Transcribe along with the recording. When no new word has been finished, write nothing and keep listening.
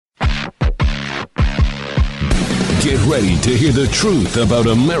Get ready to hear the truth about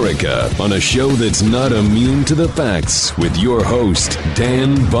America on a show that's not immune to the facts with your host,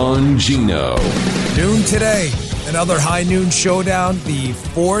 Dan Bongino. Noon today, another high noon showdown, the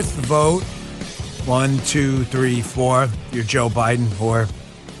fourth vote. 1, 2, 3, 4. You're Joe Biden for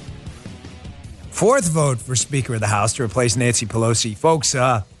fourth vote for Speaker of the House to replace Nancy Pelosi. Folks,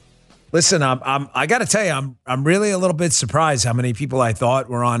 listen, I got to tell you, I'm really a little bit surprised how many people I thought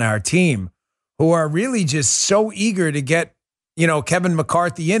were on our team who are really just so eager to get, Kevin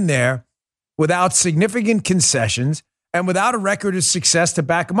McCarthy in there without significant concessions and without a record of success to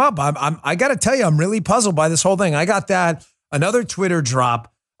back him up. I got to tell you, I'm really puzzled by this whole thing. I got another Twitter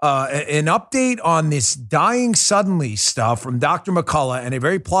drop, an update on this dying suddenly stuff from Dr. McCullough and a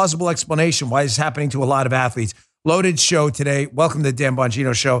very plausible explanation why this is happening to a lot of athletes. Loaded show today. Welcome to the Dan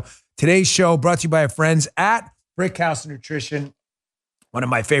Bongino Show. Today's show brought to you by our friends at Brickhouse Nutrition. One of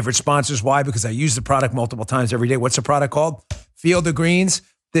my favorite sponsors. Why? Because I use the product multiple times every day. What's the product called? Field of Greens.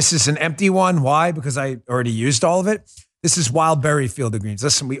 This is an empty one. Why? Because I already used all of it. This is Wild Berry Field of Greens.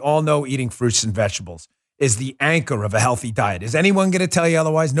 Listen, we all know eating fruits and vegetables is the anchor of a healthy diet. Is anyone going to tell you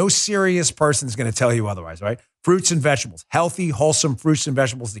otherwise? No serious person is going to tell you otherwise, right? Fruits and vegetables. Healthy, wholesome fruits and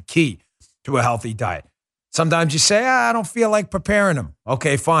vegetables, the key to a healthy diet. Sometimes you say, I don't feel like preparing them.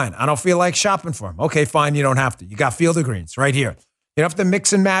 Okay, fine. I don't feel like shopping for them. Okay, fine. You don't have to. You got Field of Greens right here. You don't have to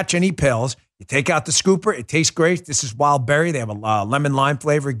mix and match any pills. You take out the scooper. It tastes great. This is Wild Berry. They have a lemon lime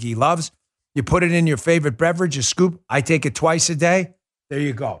flavor Guy loves. You put it in your favorite beverage, a scoop. I take it twice a day. There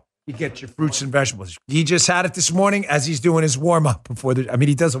you go. You get your fruits and vegetables. He just had it this morning as he's doing his warm-up before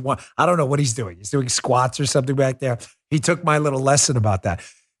he doesn't want, I don't know what he's doing. He's doing squats or something back there. He took my little lesson about that.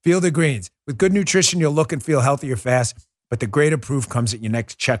 Field of Greens. With good nutrition, you'll look and feel healthier fast, but the greater proof comes at your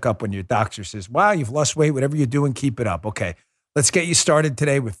next checkup when your doctor says, wow, you've lost weight. Whatever you're doing, keep it up. Okay. Let's get you started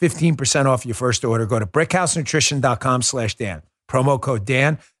today with 15% off your first order. Go to brickhousenutrition.com/Dan. Promo code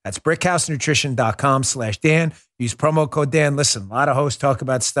Dan. That's brickhousenutrition.com/Dan. Use promo code Dan. Listen, a lot of hosts talk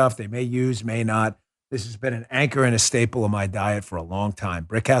about stuff they may use, may not. This has been an anchor and a staple of my diet for a long time.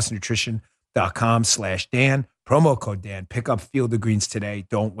 brickhousenutrition.com/Dan. Promo code Dan. Pick up Field of Greens today.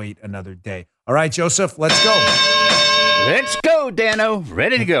 Don't wait another day. All right, Joseph, let's go. Let's go, Dano.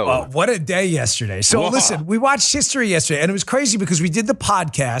 Ready to go. What a day yesterday. So listen, we watched history yesterday, and it was crazy because we did the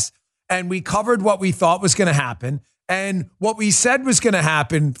podcast, and we covered what we thought was going to happen. And what we said was going to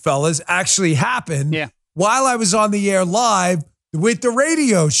happen, fellas, actually happened while I was on the air live with the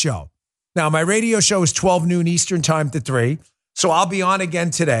radio show. Now, my radio show is 12 noon Eastern time to 3. So I'll be on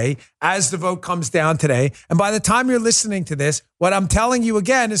again today as the vote comes down today. And by the time you're listening to this, what I'm telling you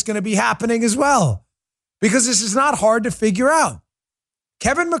again is going to be happening as well. Because this is not hard to figure out.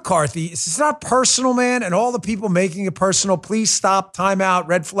 Kevin McCarthy, this is not personal, man, and all the people making it personal, please stop, time out,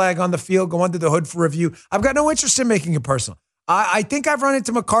 red flag on the field, go under the hood for review. I've got no interest in making it personal. I think I've run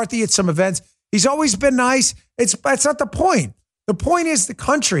into McCarthy at some events. He's always been nice. That's not the point. The point is the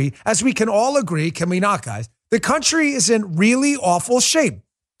country, as we can all agree, can we not, guys? The country is in really awful shape.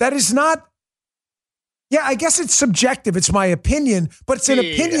 That is not, I guess it's subjective. It's my opinion, but it's an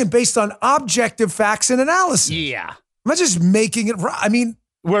opinion based on objective facts and analysis. Yeah. I'm not just making it right. I mean,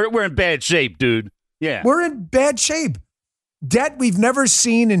 we're in bad shape, dude. Yeah. We're in bad shape. Debt we've never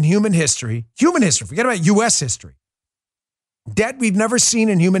seen in human history. Forget about U.S. history. Debt we've never seen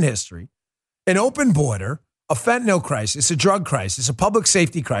in human history. An open border, a fentanyl crisis, a drug crisis, a public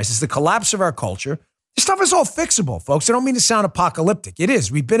safety crisis, the collapse of our culture. This stuff is all fixable, folks. I don't mean to sound apocalyptic. It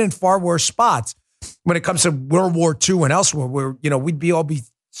is. We've been in far worse spots when it comes to World War II and elsewhere, where, we'd all be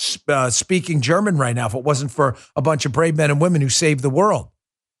speaking German right now if it wasn't for a bunch of brave men and women who saved the world.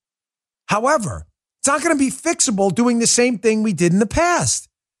 However, it's not going to be fixable doing the same thing we did in the past.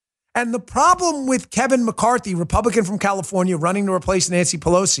 And the problem with Kevin McCarthy, Republican from California, running to replace Nancy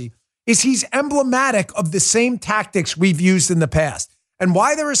Pelosi, is he's emblematic of the same tactics we've used in the past. And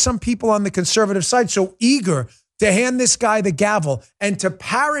why there are some people on the conservative side so eager to hand this guy the gavel and to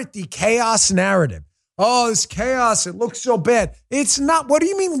parrot the chaos narrative. Oh, it's chaos. It looks so bad. It's not. What do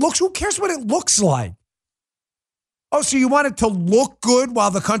you mean looks? Who cares what it looks like? Oh, so you want it to look good while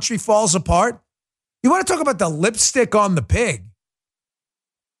the country falls apart? You want to talk about the lipstick on the pig?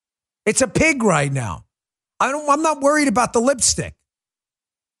 It's a pig right now. I'm not worried about the lipstick.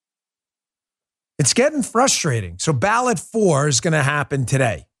 It's getting frustrating. So ballot 4 is going to happen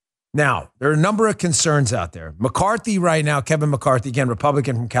today. Now, there are a number of concerns out there. McCarthy right now, Kevin McCarthy, again,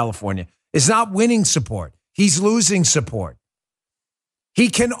 Republican from California, is not winning support. He's losing support. He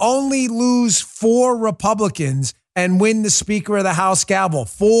can only lose 4 Republicans and win the Speaker of the House gavel.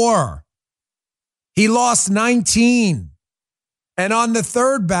 4. He lost 19. And on the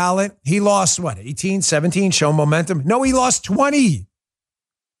third ballot, he lost, 18, 17, show momentum? No, he lost 20.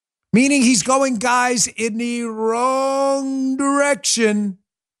 Meaning he's going, guys, in the wrong direction.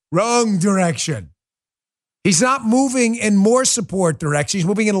 Wrong direction. He's not moving in more support direction. He's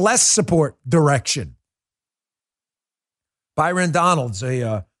moving in less support direction. Byron Donalds,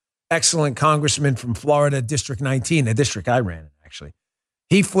 a excellent congressman from Florida, District 19, the district I ran in, actually.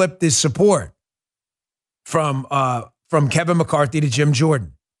 He flipped his support from Kevin McCarthy to Jim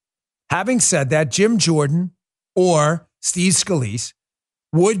Jordan. Having said that, Jim Jordan or Steve Scalise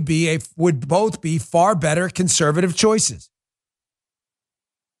would both be far better conservative choices.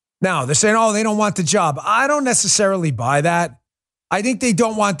 Now, they're saying, they don't want the job. I don't necessarily buy that. I think they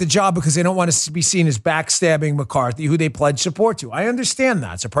don't want the job because they don't want to be seen as backstabbing McCarthy, who they pledged support to. I understand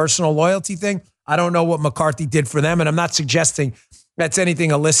that. It's a personal loyalty thing. I don't know what McCarthy did for them, and I'm not suggesting that's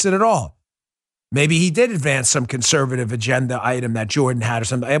anything illicit at all. Maybe he did advance some conservative agenda item that Jordan had or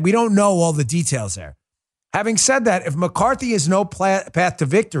something. And we don't know all the details there. Having said that, if McCarthy is no path to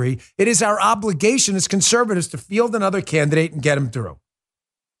victory, it is our obligation as conservatives to field another candidate and get him through.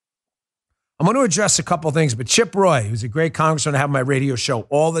 I'm going to address a couple things, but Chip Roy, who's a great congressman I have on my radio show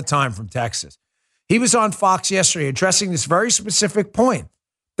all the time from Texas, he was on Fox yesterday addressing this very specific point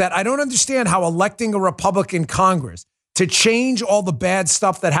that I don't understand how electing a Republican Congress to change all the bad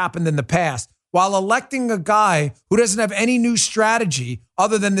stuff that happened in the past while electing a guy who doesn't have any new strategy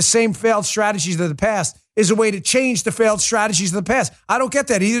other than the same failed strategies of the past is a way to change the failed strategies of the past. I don't get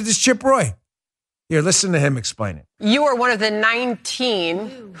that. Either does Chip Roy. Here, listen to him explain it. You are one of the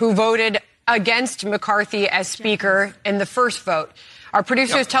 19 who voted against McCarthy as Speaker in the first vote. Our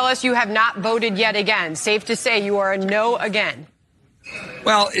producers tell us you have not voted yet again. Safe to say you are a no again.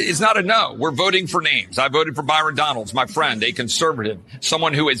 Well, it's not a no. We're voting for names. I voted for Byron Donalds, my friend, a conservative,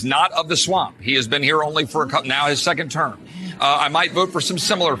 someone who is not of the swamp. He has been here only for now his second term. I might vote for some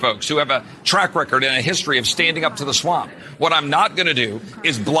similar folks who have a track record and a history of standing up to the swamp. What I'm not going to do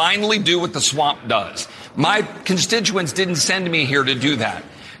is blindly do what the swamp does. My constituents didn't send me here to do that.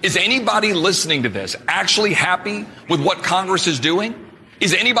 Is anybody listening to this actually happy with what Congress is doing?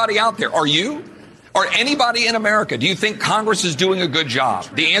 Is anybody out there? Are you? Or anybody in America, do you think Congress is doing a good job?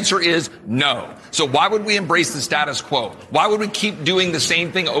 The answer is no. So why would we embrace the status quo? Why would we keep doing the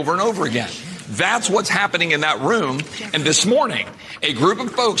same thing over and over again? That's what's happening in that room. And this morning, a group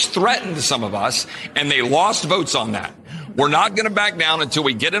of folks threatened some of us, and they lost votes on that. We're not going to back down until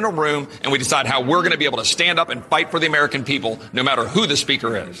we get in a room and we decide how we're going to be able to stand up and fight for the American people, no matter who the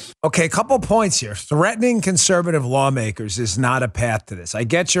speaker is. Okay, a couple points here. Threatening conservative lawmakers is not a path to this. I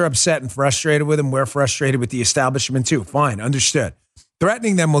get you're upset and frustrated with them. We're frustrated with the establishment too. Fine, understood.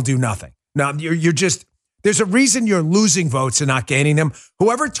 Threatening them will do nothing. Now, you're just, there's a reason you're losing votes and not gaining them.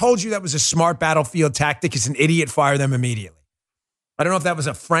 Whoever told you that was a smart battlefield tactic is an idiot. Fire them immediately. I don't know if that was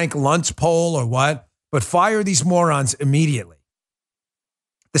a Frank Luntz poll or what, but fire these morons immediately.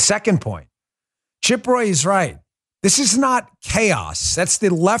 The second point, Chip Roy is right. This is not chaos. That's the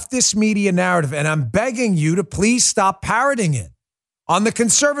leftist media narrative, and I'm begging you to please stop parroting it. On the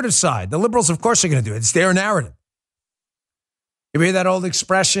conservative side, the liberals, of course, are going to do it. It's their narrative. You hear that old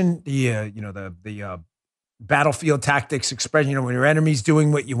expression, the battlefield tactics expression, when your enemy's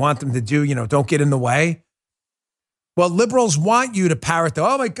doing what you want them to do, don't get in the way. Well, liberals want you to parrot the,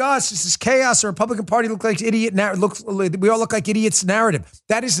 oh my gosh, this is chaos. The Republican Party looks like idiot. We all look like idiots narrative.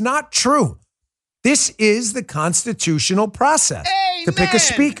 That is not true. This is the constitutional process. Amen. To pick a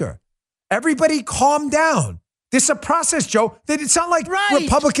speaker. Everybody calm down. This is a process, Joe. It's not like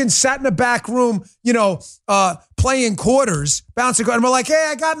Republicans sat in a back room, playing quarters, bouncing, and we're like, hey,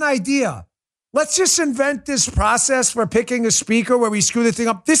 I got an idea. Let's just invent this process for picking a speaker where we screw the thing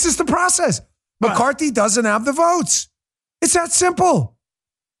up. This is the process. McCarthy doesn't have the votes. It's that simple.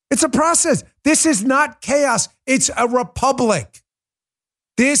 It's a process. This is not chaos. It's a republic.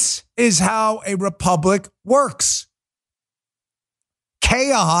 This is how a republic works.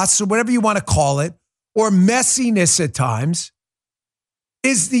 Chaos, or whatever you want to call it, or messiness at times,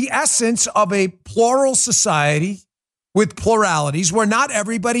 is the essence of a plural society with pluralities where not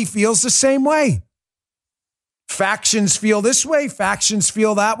everybody feels the same way. Factions feel this way, factions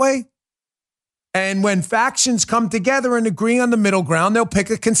feel that way. And when factions come together and agree on the middle ground, they'll pick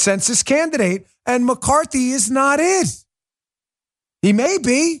a consensus candidate. And McCarthy is not it. He may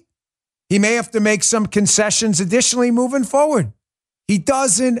be. He may have to make some concessions additionally moving forward. He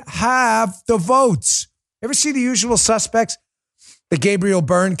doesn't have the votes. Ever see The Usual Suspects? The Gabriel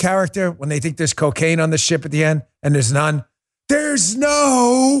Byrne character, when they think there's cocaine on the ship at the end and there's none. There's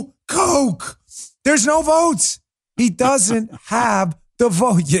no coke. There's no votes. He doesn't have the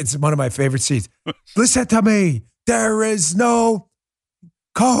vote. It's one of my favorite scenes. Listen to me. There is no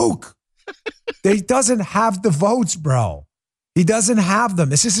Coke. He doesn't have the votes, bro. He doesn't have them.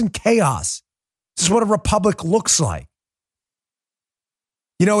 This isn't chaos. This is what a republic looks like.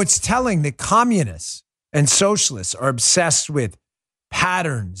 You know, it's telling that communists and socialists are obsessed with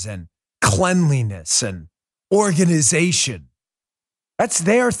patterns and cleanliness and organization. That's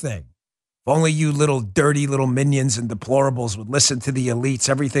their thing. If only you little dirty little minions and deplorables would listen to the elites,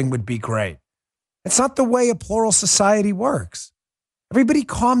 everything would be great. It's not the way a plural society works. Everybody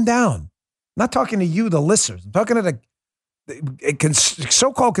calm down. I'm not talking to you, the listeners. I'm talking to the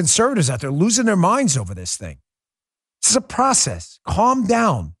so-called conservatives out there losing their minds over this thing. This is a process. Calm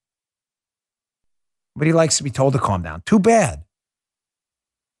down. Nobody likes to be told to calm down. Too bad.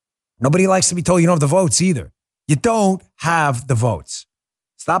 Nobody likes to be told you don't have the votes either. You don't have the votes.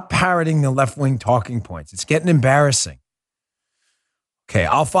 Stop parroting the left-wing talking points. It's getting embarrassing. Okay,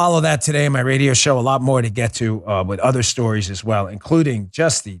 I'll follow that today in my radio show. A lot more to get to with other stories as well, including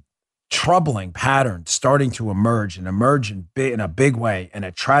just the troubling pattern starting to emerge in a big way, in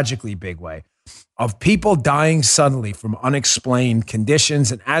a tragically big way, of people dying suddenly from unexplained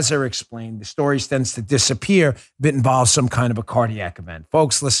conditions. And as they're explained, the story tends to disappear if it involves some kind of a cardiac event.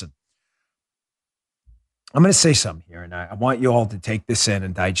 Folks, listen. I'm going to say something here, and I want you all to take this in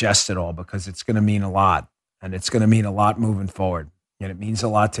and digest it all because it's going to mean a lot, and it's going to mean a lot moving forward. And it means a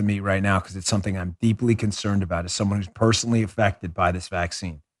lot to me right now because it's something I'm deeply concerned about as someone who's personally affected by this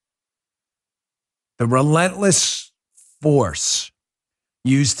vaccine. The relentless force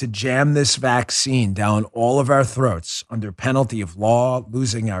used to jam this vaccine down all of our throats under penalty of law,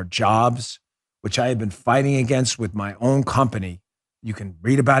 losing our jobs, which I have been fighting against with my own company. You can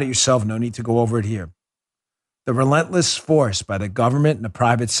read about it yourself. No need to go over it here. The relentless force by the government and the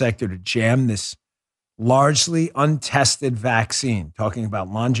private sector to jam this largely untested vaccine, talking about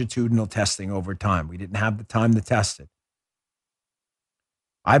longitudinal testing over time. We didn't have the time to test it.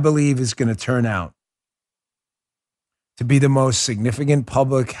 I believe is going to turn out to be the most significant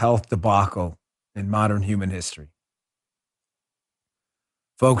public health debacle in modern human history.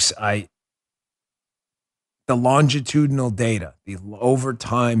 Folks, the longitudinal data, the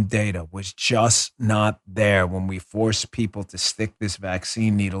overtime data was just not there when we forced people to stick this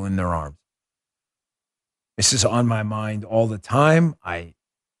vaccine needle in their arms. This is on my mind all the time. I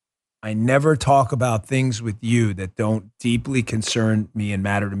never talk about things with you that don't deeply concern me and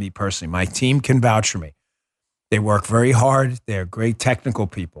matter to me personally. My team can vouch for me. They work very hard. They're great technical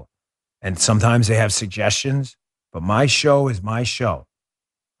people. And sometimes they have suggestions, but my show is my show.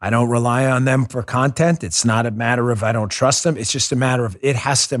 I don't rely on them for content. It's not a matter of I don't trust them. It's just a matter of it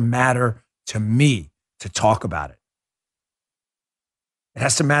has to matter to me to talk about it. It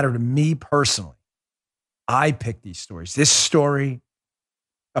has to matter to me personally. I pick these stories. This story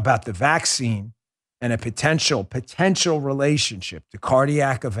about the vaccine and a potential relationship to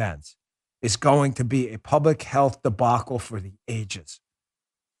cardiac events is going to be a public health debacle for the ages.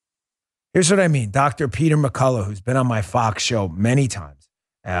 Here's what I mean. Dr. Peter McCullough, who's been on my Fox show many times,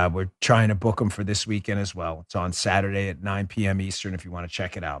 we're trying to book him for this weekend as well. It's on Saturday at 9 p.m. Eastern if you want to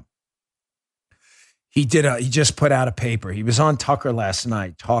check it out. He just put out a paper. He was on Tucker last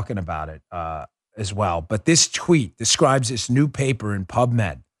night talking about it as well. But this tweet describes this new paper in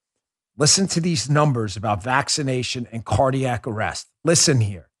PubMed. Listen to these numbers about vaccination and cardiac arrest. Listen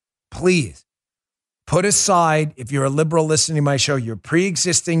here, please. Put aside, if you're a liberal listening to my show, your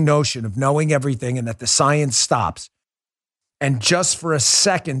pre-existing notion of knowing everything and that the science stops. And just for a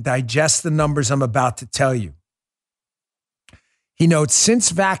second, digest the numbers I'm about to tell you. He notes, since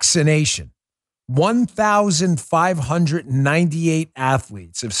vaccination, 1,598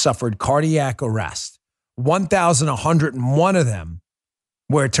 athletes have suffered cardiac arrest. 1,101 of them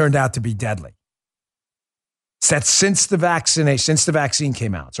where it turned out to be deadly. So that's since the vaccine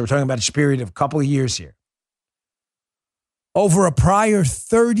came out. So we're talking about a period of a couple of years here. Over a prior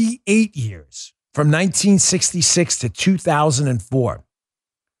 38 years, from 1966 to 2004,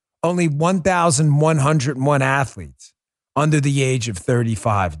 only 1,101 athletes under the age of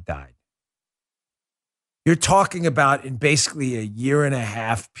 35 died. You're talking about in basically a year and a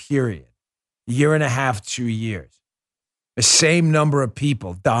half period, 2 years, the same number of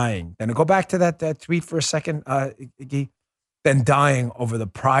people dying. Then go back to that tweet for a second, Iggy. Then dying over the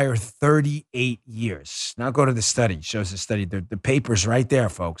prior 38 years. Now go to the study. It shows the study. The paper's right there,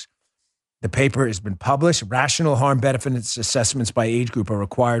 folks. The paper has been published. Rational harm benefit assessments by age group are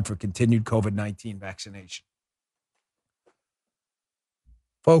required for continued COVID-19 vaccination.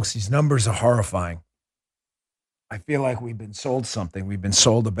 Folks, these numbers are horrifying. I feel like we've been sold something. We've been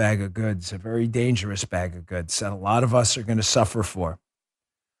sold a bag of goods, a very dangerous bag of goods that a lot of us are going to suffer for.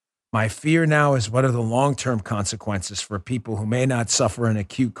 My fear now is what are the long-term consequences for people who may not suffer an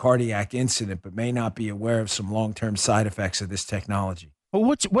acute cardiac incident, but may not be aware of some long-term side effects of this technology. Well,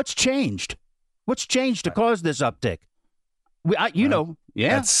 what's changed? What's changed to cause this uptick?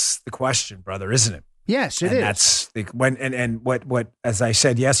 That's the question, brother, isn't it? Yes, it is. That's what as I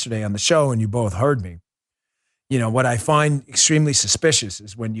said yesterday on the show, and you both heard me. What I find extremely suspicious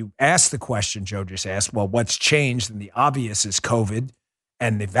is when you ask the question Joe just asked. Well, what's changed? And the obvious is COVID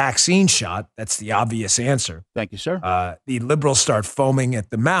and the vaccine shot. That's the obvious answer. Thank you, sir. The liberals start foaming at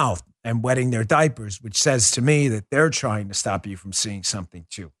the mouth and wetting their diapers, which says to me that they're trying to stop you from seeing something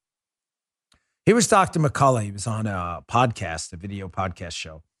too. Here was Dr. McCullough. He was on a podcast, a video podcast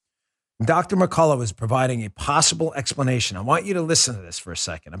show. Dr. McCullough was providing a possible explanation. I want you to listen to this for a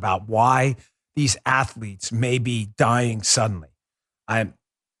second about why these athletes may be dying suddenly. I'm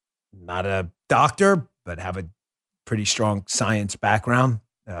not a doctor, but have a pretty strong science background,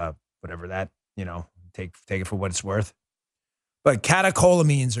 whatever that, take it for what it's worth. But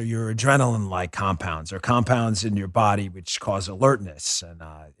catecholamines are your adrenaline-like compounds, or compounds in your body which cause alertness and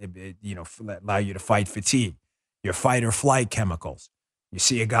allow you to fight fatigue. Your fight or flight chemicals. You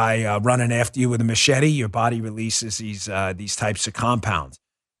see a guy running after you with a machete, your body releases these types of compounds.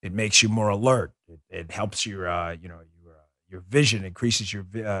 It makes you more alert. It helps your vision, increases your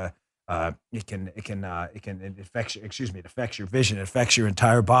it affects your vision. It affects your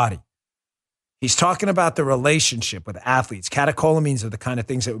entire body. He's talking about the relationship with athletes. Catecholamines are the kind of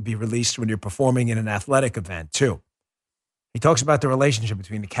things that would be released when you're performing in an athletic event too. He talks about the relationship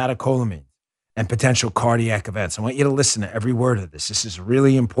between the catecholamines and potential cardiac events. I want you to listen to every word of this. This is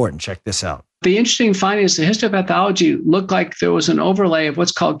really important. Check this out. The interesting finding is the histopathology looked like there was an overlay of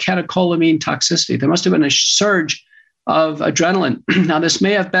what's called catecholamine toxicity. There must have been a surge of adrenaline. Now, this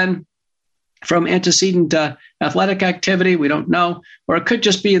may have been from antecedent athletic activity. We don't know. Or it could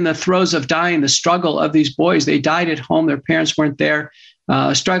just be in the throes of dying, the struggle of these boys. They died at home. Their parents weren't there,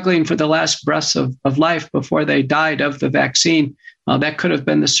 struggling for the last breaths of life before they died of the vaccine. That could have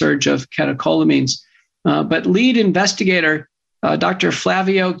been the surge of catecholamines. But lead investigator, Dr.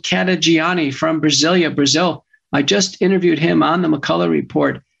 Flavio Catagiani from Brasilia, Brazil, I just interviewed him on the McCullough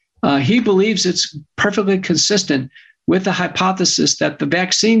Report. He believes it's perfectly consistent with the hypothesis that the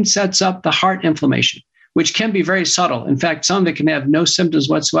vaccine sets up the heart inflammation, which can be very subtle. In fact, some that can have no symptoms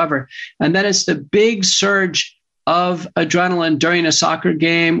whatsoever. And then it's the big surge of adrenaline during a soccer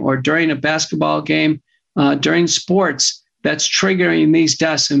game or during a basketball game, during sports, that's triggering these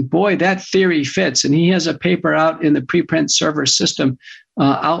deaths. And boy, that theory fits. And he has a paper out in the preprint server system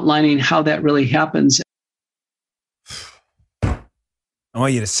outlining how that really happens. I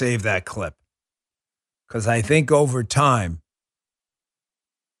want you to save that clip, because I think over time,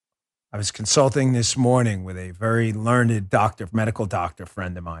 I was consulting this morning with a very learned medical doctor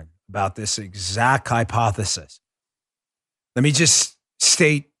friend of mine about this exact hypothesis. Let me just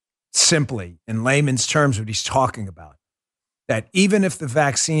state simply in layman's terms what he's talking about. That even if the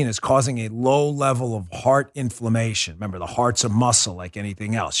vaccine is causing a low level of heart inflammation, remember the heart's a muscle like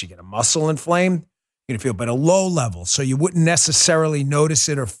anything else. You get a muscle inflamed, you're going to feel, but a low level. So you wouldn't necessarily notice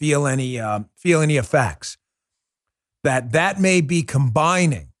it or feel any effects. That may be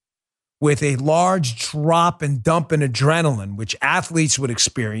combining with a large drop and dump in adrenaline, which athletes would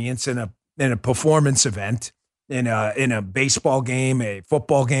experience in a performance event, in a baseball game, a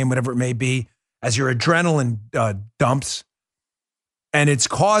football game, whatever it may be, as your adrenaline dumps. And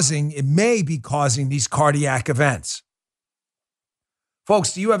it may be causing these cardiac events.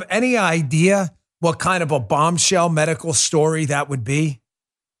 Folks, do you have any idea what kind of a bombshell medical story that would be?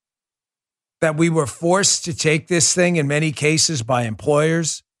 That we were forced to take this thing in many cases by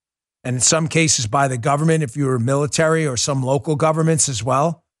employers, and in some cases by the government, if you were military or some local governments as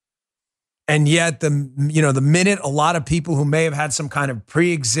well. And yet the minute a lot of people who may have had some kind of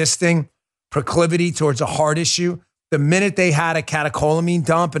pre-existing proclivity towards a heart issue, the minute they had a catecholamine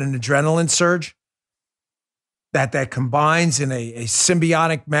dump and an adrenaline surge, that combines in a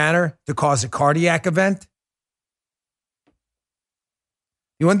symbiotic manner to cause a cardiac event.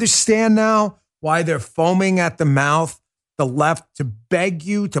 You understand now why they're foaming at the mouth, the left, to beg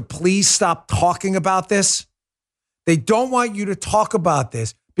you to please stop talking about this? They don't want you to talk about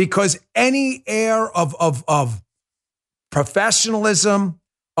this because any air of professionalism,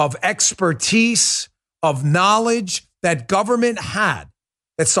 of expertise, of knowledge that government had.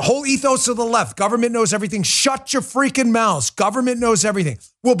 That's the whole ethos of the left. Government knows everything. Shut your freaking mouths. Government knows everything.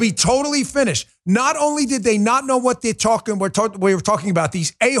 Will be totally finished. Not only did they not know what we were talking about,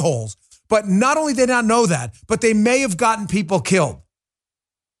 these a-holes, but not only did they not know that, but they may have gotten people killed.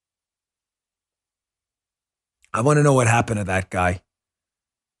 I want to know what happened to that guy.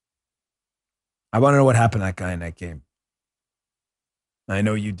 I want to know what happened to that guy in that game. I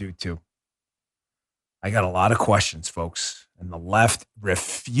know you do too. I got a lot of questions, folks, and the left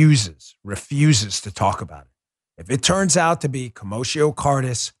refuses to talk about it. If it turns out to be commotio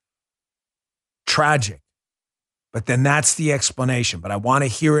cordis, tragic, but then that's the explanation. But I want to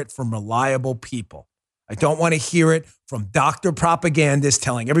hear it from reliable people. I don't want to hear it from doctor propagandists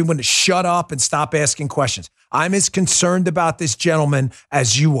telling everyone to shut up and stop asking questions. I'm as concerned about this gentleman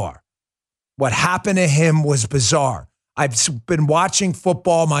as you are. What happened to him was bizarre. I've been watching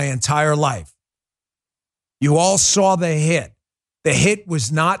football my entire life. You all saw the hit. The hit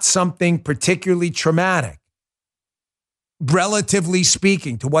was not something particularly traumatic, relatively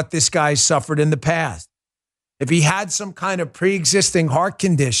speaking, to what this guy suffered in the past. If he had some kind of pre-existing heart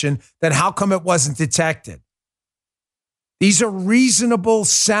condition, then how come it wasn't detected? These are reasonable,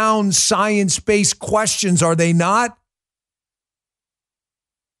 sound, science-based questions, are they not?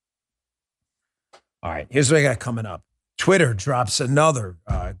 All right, here's what I got coming up. Twitter drops another,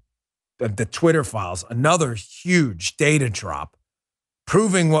 the Twitter files, another huge data drop,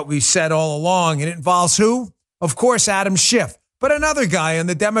 proving what we said all along. And it involves who? Of course, Adam Schiff, but another guy on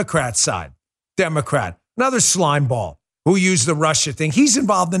the Democrat side. Democrat, another slime ball who used the Russia thing. He's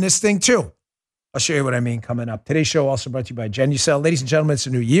involved in this thing too. I'll show you what I mean coming up. Today's show also brought to you by Genucel. Ladies and gentlemen, it's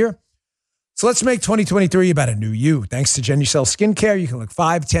a new year. So let's make 2023 about a new you. Thanks to Genucel Skincare, you can look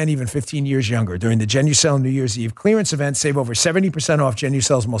 5, 10, even 15 years younger. During the Genucel New Year's Eve clearance event, save over 70% off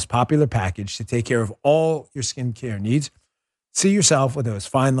Genucel's most popular package to take care of all your skincare needs. See yourself with those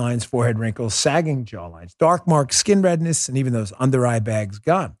fine lines, forehead wrinkles, sagging jawlines, dark marks, skin redness, and even those under-eye bags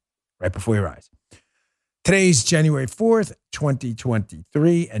gone right before your eyes. Today's January 4th,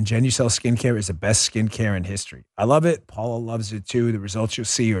 2023, and Genucel Skincare is the best skincare in history. I love it. Paula loves it too. The results you'll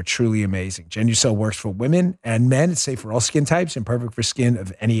see are truly amazing. Genucel works for women and men. It's safe for all skin types and perfect for skin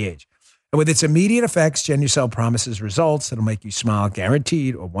of any age. And with its immediate effects, Genucel promises results that'll make you smile,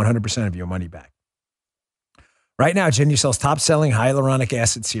 guaranteed, or 100% of your money back. Right now, Genucel's top-selling hyaluronic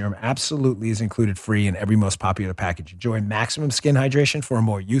acid serum absolutely is included free in every most popular package. Enjoy maximum skin hydration for a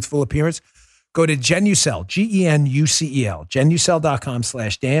more youthful appearance. Go to Genucel, Genucel,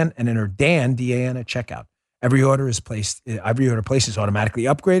 Genucel.com/Dan, and enter Dan, D-A-N, at checkout. Every order placed is automatically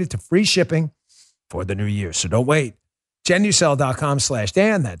upgraded to free shipping for the new year. So don't wait.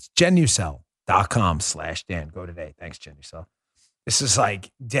 Genucel.com/Dan. That's Genucel.com/Dan. Go today. Thanks, Genucel. This is like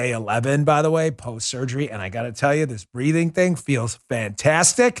day 11, by the way, post-surgery. And I got to tell you, this breathing thing feels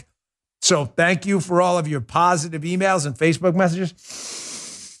fantastic. So thank you for all of your positive emails and Facebook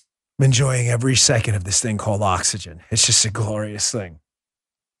messages. I'm enjoying every second of this thing called oxygen. It's just a glorious thing.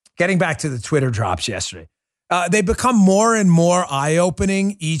 Getting back to the Twitter drops yesterday. They become more and more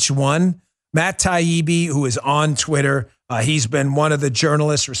eye-opening, each one. Matt Taibbi, who is on Twitter, he's been one of the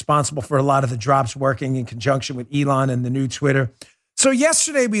journalists responsible for a lot of the drops, working in conjunction with Elon and the new Twitter. So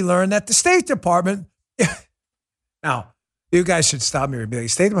yesterday we learned that the State Department, now, you guys should stop me and be like,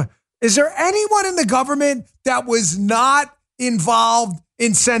 State Department, is there anyone in the government that was not involved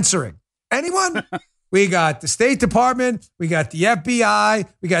in censoring? Anyone? We got the State Department, we got the FBI,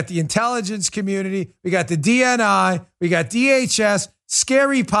 we got the intelligence community, we got the DNI, we got DHS,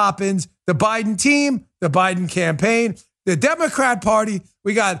 Scary Poppins, the Biden team, the Biden campaign, the Democrat Party.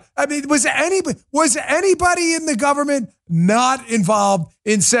 We got, was anybody in the government not involved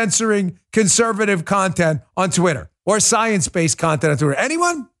in censoring conservative content on Twitter or science-based content on Twitter?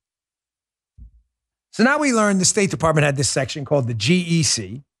 Anyone? So now we learned the State Department had this section called the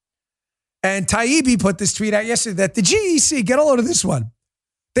GEC. And Taibbi put this tweet out yesterday that the GEC, get a load of this one,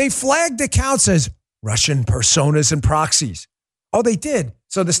 they flagged accounts as Russian personas and proxies. Oh, they did.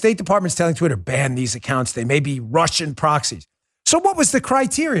 So the State Department's telling Twitter, ban these accounts. They may be Russian proxies. So what was the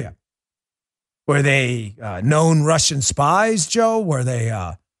criteria? Were they known Russian spies, Joe? Were they,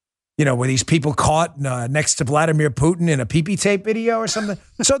 were these people caught next to Vladimir Putin in a pee-pee tape video or something?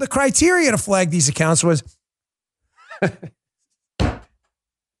 So the criteria to flag these accounts was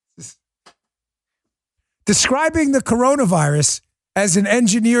describing the coronavirus as an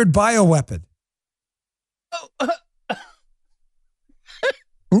engineered bioweapon.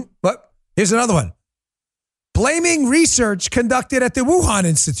 But here's another one. Blaming research conducted at the Wuhan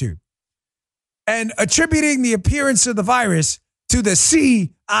Institute and attributing the appearance of the virus to the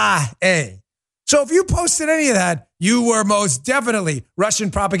CIA. So if you posted any of that, you were most definitely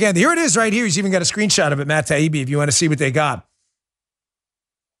Russian propaganda. Here it is right here. He's even got a screenshot of it, Matt Taibbi, if you want to see what they got.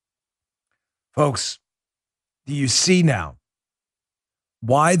 Folks, do you see now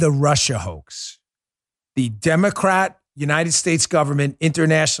why the Russia hoax, the Democrat United States government,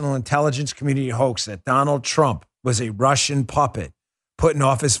 international intelligence community hoax that Donald Trump was a Russian puppet put in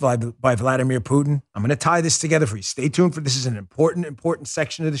office by Vladimir Putin. I'm going to tie this together for you. Stay tuned for this is an important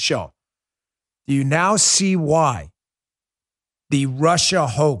section of the show. Do you now see why the Russia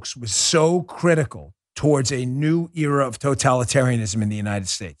hoax was so critical towards a new era of totalitarianism in the United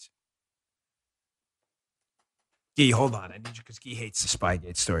States? Guy, hold on. I need you because Guy hates the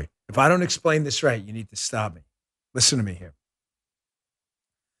Spygate story. If I don't explain this right, you need to stop me. Listen to me here.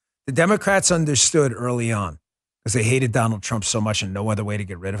 The Democrats understood early on, because they hated Donald Trump so much and no other way to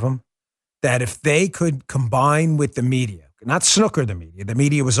get rid of him, that if they could combine with the media, not snooker the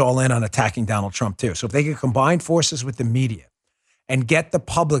media was all in on attacking Donald Trump too. So if they could combine forces with the media and get the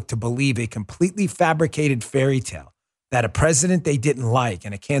public to believe a completely fabricated fairy tale that a president they didn't like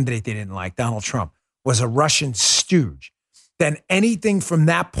and a candidate they didn't like, Donald Trump, was a Russian stooge, then anything from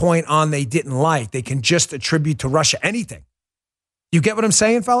that point on they didn't like, they can just attribute to Russia. Anything. You get what I'm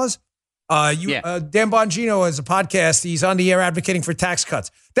saying, fellas? Dan Bongino has a podcast. He's on the air advocating for tax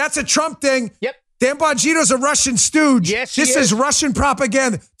cuts. That's a Trump thing. Yep. Dan Bongino's a Russian stooge. Yes, this is Russian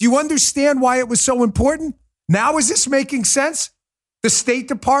propaganda. Do you understand why it was so important? Now is this making sense? The State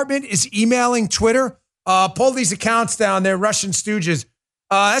Department is emailing Twitter. Pull these accounts down. They're Russian stooges.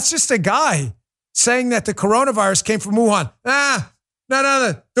 That's just a guy saying that the coronavirus came from Wuhan. No.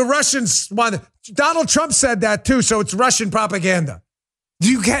 The Russians wanted. Donald Trump said that too, so it's Russian propaganda. Do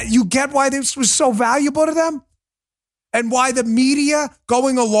you get why this was so valuable to them? And why the media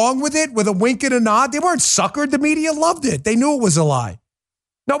going along with it with a wink and a nod? They weren't suckered. The media loved it. They knew it was a lie.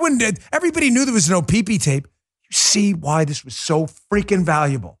 No one did. Everybody knew there was no pee-pee tape. You see why this was so freaking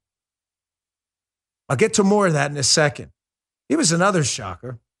valuable. I'll get to more of that in a second. He was another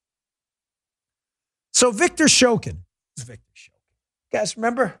shocker. So Victor Shokin. Guys,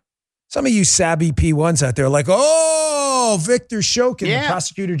 remember? Some of you savvy P1s out there are like, oh, Victor Shokin, the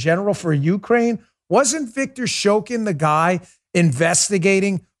prosecutor general for Ukraine. Wasn't Victor Shokin the guy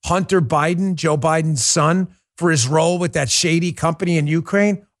investigating Hunter Biden, Joe Biden's son, for his role with that shady company in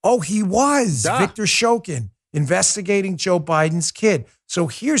Ukraine? Oh, he was. Duh. Victor Shokin investigating Joe Biden's kid. So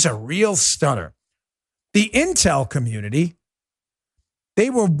here's a real stunner. The intel community, they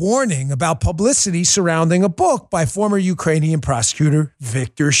were warning about publicity surrounding a book by former Ukrainian prosecutor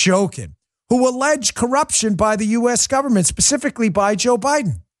Victor Shokin, who alleged corruption by the U.S. government, specifically by Joe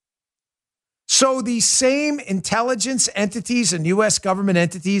Biden. So the same intelligence entities and U.S. government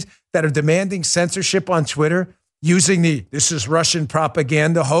entities that are demanding censorship on Twitter using this is Russian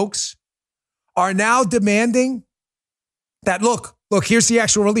propaganda hoax are now demanding that, look, here's the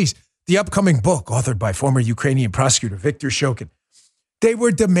actual release, the upcoming book authored by former Ukrainian prosecutor Victor Shokin. They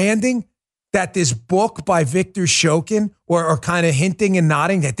were demanding that this book by Victor Shokin, or kind of hinting and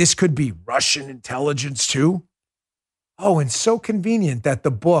nodding that this could be Russian intelligence too. Oh, and so convenient that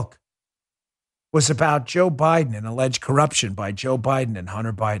the book was about Joe Biden and alleged corruption by Joe Biden and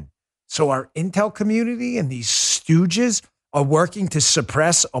Hunter Biden. So our intel community and these stooges are working to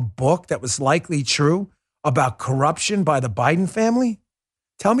suppress a book that was likely true about corruption by the Biden family?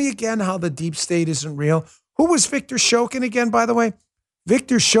 Tell me again how the deep state isn't real. Who was Victor Shokin again, by the way?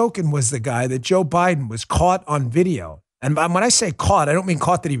 Victor Shokin was the guy that Joe Biden was caught on video. And when I say caught, I don't mean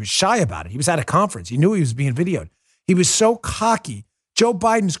caught that he was shy about it. He was at a conference. He knew he was being videoed. He was so cocky. Joe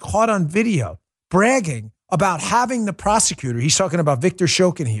Biden's caught on video bragging about having the prosecutor, he's talking about Victor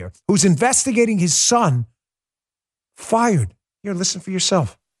Shokin here, who's investigating his son, fired. Here, listen for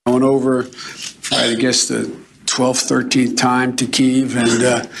yourself. Going over, I guess, the 12th, 13th time to Kyiv,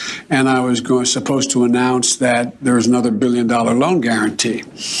 and I was supposed to announce that there was another $1 billion loan guarantee.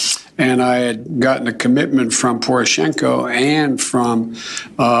 And I had gotten a commitment from Poroshenko and from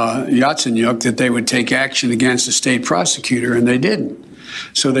Yatsenyuk that they would take action against the state prosecutor, and they didn't.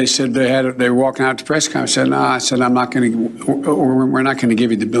 So they said they were walking out to press conference. I said, we're not going to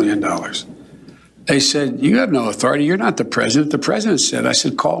give you the $1 billion. They said, you have no authority. You're not the president. The president said. I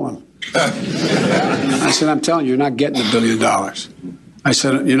said, call him. I said, I'm telling you, you're not getting the $1 billion. I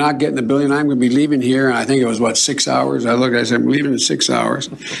said, you're not getting the $1 billion. I'm going to be leaving here. And I think it was, 6 hours? I said, I'm leaving in 6 hours.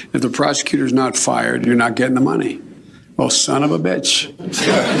 If the prosecutor's not fired, you're not getting the money. Well, son of a bitch.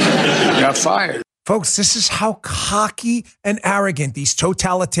 Got fired. Folks, this is how cocky and arrogant these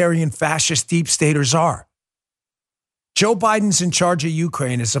totalitarian fascist deep staters are. Joe Biden's in charge of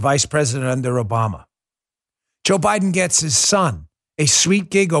Ukraine as the vice president under Obama. Joe Biden gets his son a sweet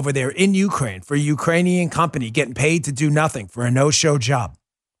gig over there in Ukraine for a Ukrainian company getting paid to do nothing for a no-show job.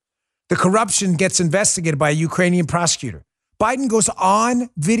 The corruption gets investigated by a Ukrainian prosecutor. Biden goes on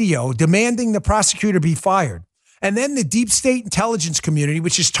video demanding the prosecutor be fired. And then the deep state intelligence community,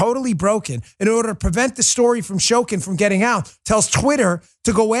 which is totally broken, in order to prevent the story from Shokin from getting out, tells Twitter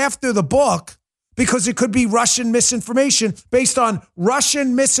to go after the book because it could be Russian misinformation based on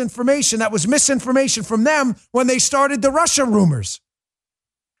Russian misinformation that was misinformation from them when they started the Russia rumors.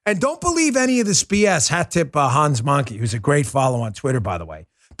 And don't believe any of this BS. Hat tip Hans Monkey, who's a great follow on Twitter, by the way.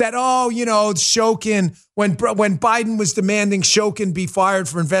 That, Shokin, when Biden was demanding Shokin be fired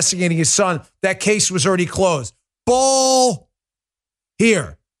for investigating his son, that case was already closed. Bull.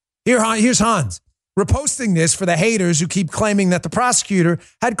 Here's Hans reposting this for the haters who keep claiming that the prosecutor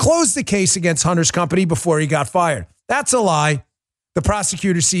had closed the case against Hunter's company before he got fired. That's a lie. The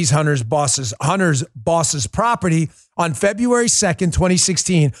prosecutor seized Hunter's boss's property on February 2nd,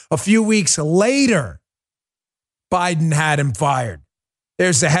 2016. A few weeks later, Biden had him fired.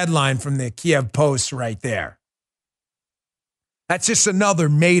 There's the headline from the Kiev Post right there. That's just another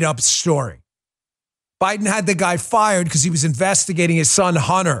made-up story. Biden had the guy fired because he was investigating his son,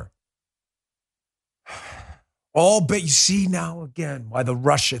 Hunter. You see now again why the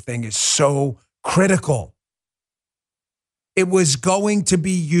Russia thing is so critical. It was going to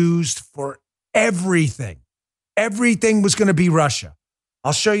be used for everything. Everything was going to be Russia.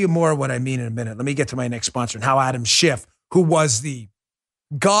 I'll show you more of what I mean in a minute. Let me get to my next sponsor and how Adam Schiff, who was the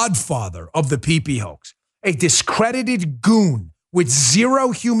godfather of the PP hoax, a discredited goon with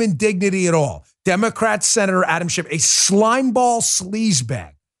zero human dignity at all, Democrat Senator Adam Schiff, a slimeball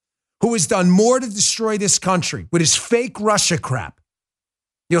sleazebag who has done more to destroy this country with his fake Russia crap.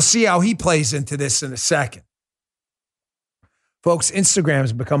 You'll see how he plays into this in a second. Folks, Instagram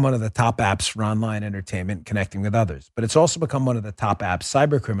has become one of the top apps for online entertainment and connecting with others, but it's also become one of the top apps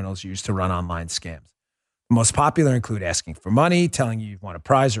cyber criminals use to run online scams. The most popular include asking for money, telling you want a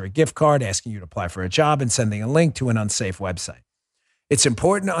prize or a gift card, asking you to apply for a job, and sending a link to an unsafe website. It's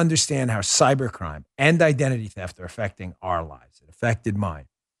important to understand how cybercrime and identity theft are affecting our lives. It affected mine.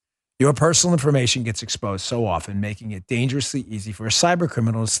 Your personal information gets exposed so often, making it dangerously easy for a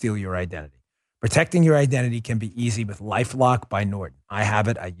cybercriminal to steal your identity. Protecting your identity can be easy with LifeLock by Norton. I have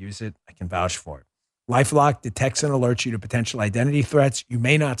it. I use it. I can vouch for it. LifeLock detects and alerts you to potential identity threats you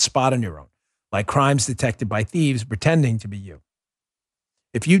may not spot on your own, like crimes detected by thieves pretending to be you.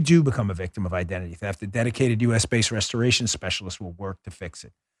 If you do become a victim of identity theft, a dedicated U.S.-based restoration specialist will work to fix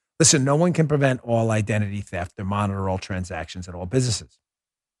it. Listen, no one can prevent all identity theft or monitor all transactions at all businesses.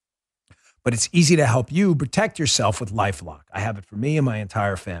 But it's easy to help you protect yourself with LifeLock. I have it for me and my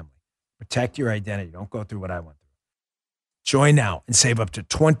entire family. Protect your identity. Don't go through what I went through. Join now and save up to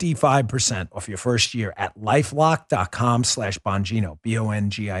 25% off your first year at LifeLock.com/Bongino,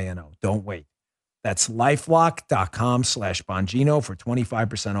 Bongino. Don't wait. That's LifeLock.com/Bongino for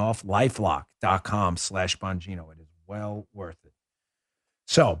 25% off. LifeLock.com/Bongino. It is well worth it.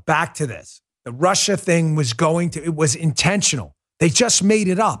 So back to this. The Russia thing it was intentional. They just made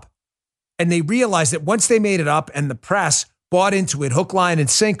it up. And they realized that once they made it up and the press bought into it, hook, line, and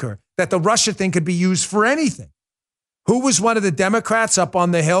sinker, that the Russia thing could be used for anything. Who was one of the Democrats up on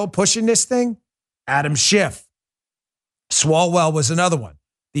the Hill pushing this thing? Adam Schiff. Swalwell was another one,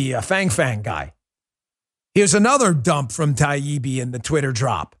 the Fang guy. Here's another dump from Taibbi in the Twitter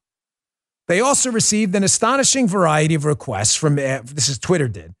drop. They also received an astonishing variety of requests from, this is Twitter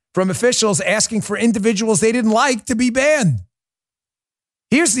did, from officials asking for individuals they didn't like to be banned.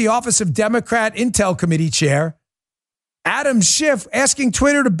 Here's the Office of Democrat Intel Committee Chair, Adam Schiff, asking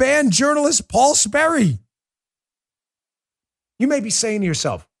Twitter to ban journalist Paul Sperry. You may be saying to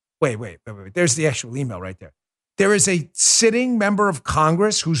yourself, wait. There's the actual email right there. There is a sitting member of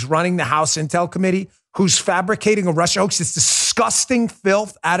Congress who's running the House Intel Committee, who's fabricating a Russia hoax. This disgusting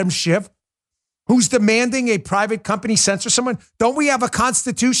filth, Adam Schiff, who's demanding a private company censor someone. Don't we have a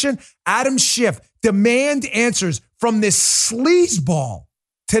constitution? Adam Schiff, demand answers from this sleazeball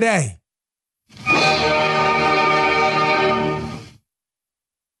today.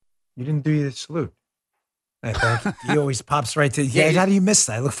 You didn't do your salute. He always pops right to, how do you miss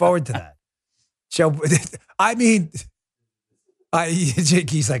that? I look forward to that. So, I mean,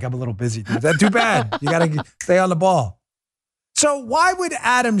 he's like, I'm a little busy, dude. That's too bad. You got to stay on the ball. So why would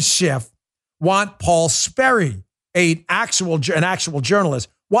Adam Schiff want Paul Sperry, an actual journalist,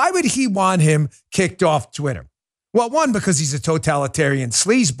 why would he want him kicked off Twitter? Well, one, because he's a totalitarian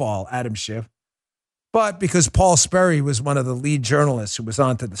sleazeball, Adam Schiff. But because Paul Sperry was one of the lead journalists who was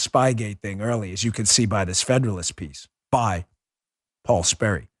onto the Spygate thing early, as you can see by this Federalist piece by Paul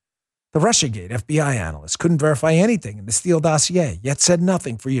Sperry. The Russiagate FBI analyst couldn't verify anything in the Steele dossier, yet said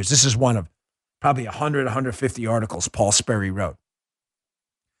nothing for years. This is one of probably 100, 150 articles Paul Sperry wrote.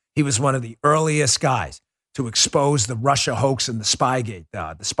 He was one of the earliest guys to expose the Russia hoax and the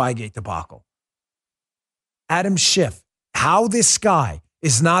Spygate debacle. Adam Schiff, how this guy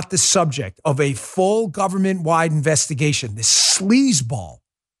is not the subject of a full government-wide investigation, this sleazeball,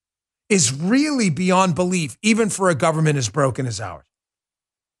 is really beyond belief, even for a government as broken as ours.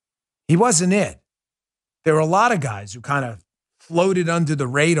 He wasn't it. There were a lot of guys who kind of floated under the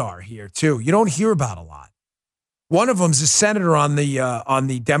radar here, too. You don't hear about a lot. One of them is a senator on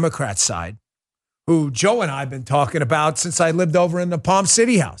the Democrat side who Joe and I have been talking about since I lived over in the Palm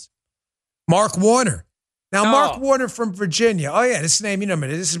City house. Mark Warner. Now, Mark Warner from Virginia. Oh, yeah, this name, you know,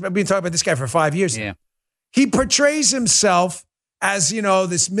 I've been talking about this guy for 5 years now. He portrays himself as,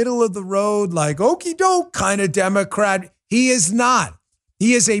 this middle of the road, like okie doke kind of Democrat. He is not.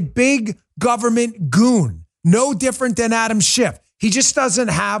 He is a big government goon, no different than Adam Schiff. He just doesn't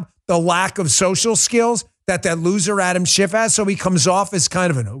have the lack of social skills that loser Adam Schiff has, so he comes off as kind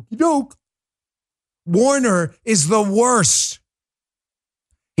of an okie doke. Warner is the worst.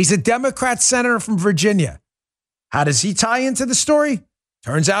 He's a Democrat senator from Virginia. How does he tie into the story?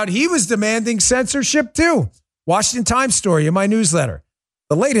 Turns out he was demanding censorship too. Washington Times story in my newsletter.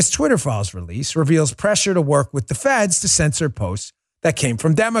 The latest Twitter files release reveals pressure to work with the feds to censor posts that came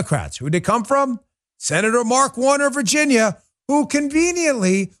from Democrats. Who did it come from? Senator Mark Warner of Virginia, who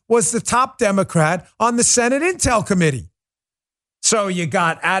conveniently was the top Democrat on the Senate Intel Committee. So you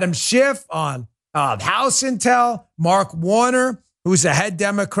got Adam Schiff on House Intel, Mark Warner, who's a head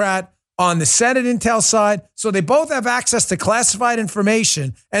Democrat on the Senate Intel side. So they both have access to classified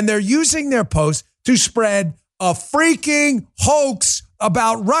information, and they're using their posts to spread a freaking hoax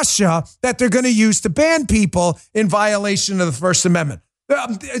about Russia that they're going to use to ban people in violation of the First Amendment.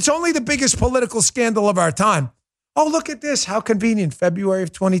 It's only the biggest political scandal of our time. Oh, look at this. How convenient. February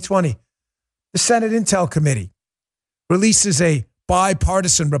of 2020. The Senate Intel Committee releases a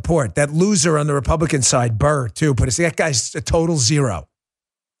bipartisan report. That loser on the Republican side, Burr, too, but that guy's a total zero.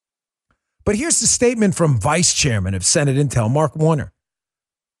 But here's the statement from Vice Chairman of Senate Intel, Mark Warner.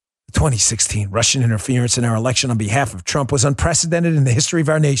 2016 Russian interference in our election on behalf of Trump was unprecedented in the history of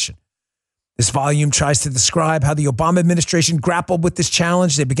our nation. This volume tries to describe how the Obama administration grappled with this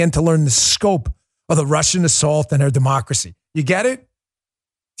challenge. They began to learn the scope of the Russian assault on our democracy. You get it?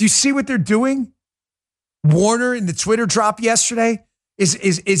 Do you see what they're doing? Warner in the Twitter drop yesterday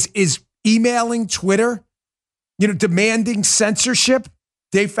is emailing Twitter, demanding censorship,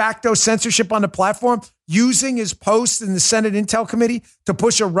 de facto censorship on the platform, using his post in the Senate Intel Committee to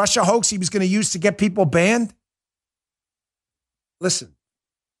push a Russia hoax he was going to use to get people banned. Listen,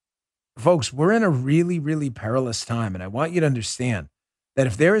 folks, we're in a really, really perilous time, and I want you to understand that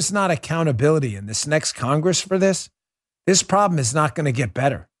if there is not accountability in this next Congress for this problem is not going to get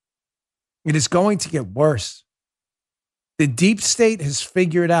better. It is going to get worse. The deep state has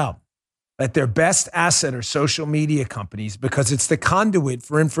figured out that their best asset are social media companies because it's the conduit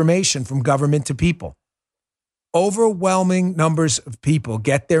for information from government to people. Overwhelming numbers of people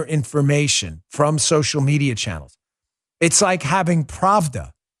get their information from social media channels. It's like having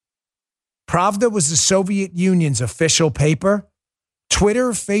Pravda. Pravda was the Soviet Union's official paper.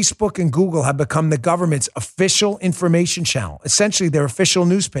 Twitter, Facebook, and Google have become the government's official information channel, essentially their official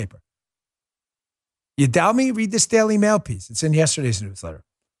newspaper. You doubt me? Read this Daily Mail piece. It's in yesterday's newsletter.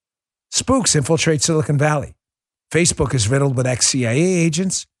 Spooks infiltrate Silicon Valley. Facebook is riddled with ex-CIA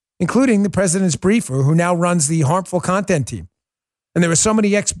agents, including the president's briefer, who now runs the harmful content team. And there were so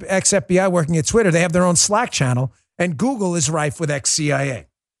many ex-FBI working at Twitter, they have their own Slack channel, and Google is rife with ex-CIA.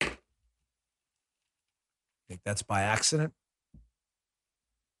 Think that's by accident?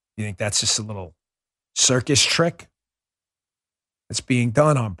 You think that's just a little circus trick? It's being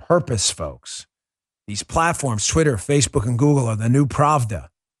done on purpose, folks. These platforms, Twitter, Facebook, and Google, are the new Pravda.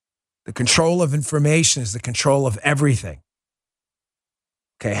 The control of information is the control of everything.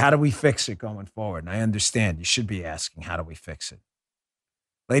 Okay, how do we fix it going forward? And I understand you should be asking, how do we fix it?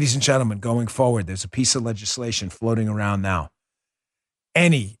 Ladies and gentlemen, going forward, there's a piece of legislation floating around now.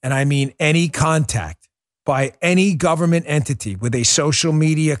 Any, and I mean any contact by any government entity with a social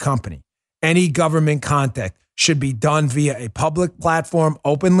media company, any government contact should be done via a public platform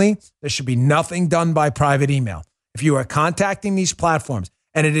openly. There should be nothing done by private email. If you are contacting these platforms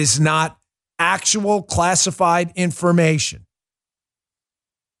and it is not actual classified information,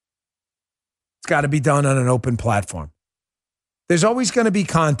 it's got to be done on an open platform. There's always going to be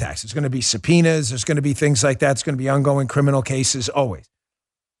contacts. There's going to be subpoenas. There's going to be things like that. It's going to be ongoing criminal cases, always.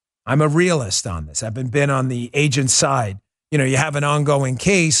 I'm a realist on this. I've been on the agent side. You have an ongoing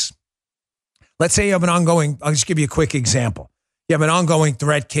case. Let's say you have an ongoing, I'll just give you a quick example. You have an ongoing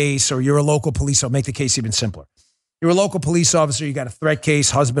threat case, or you're a local police, I'll make the case even simpler. You're a local police officer, you got a threat case,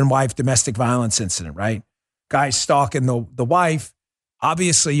 husband, wife, domestic violence incident, right? Guy's stalking the wife.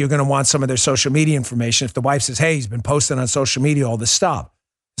 Obviously, you're going to want some of their social media information. If the wife says, hey, he's been posting on social media all this stuff,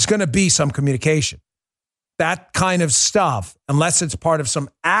 there's going to be some communication. that kind of stuff, unless it's part of some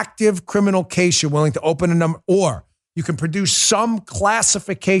active criminal case you're willing to open a number, or you can produce some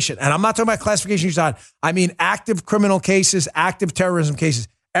classification. And I'm not talking about classification you thought. I mean active criminal cases, active terrorism cases.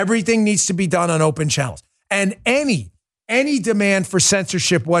 Everything needs to be done on open channels. And any demand for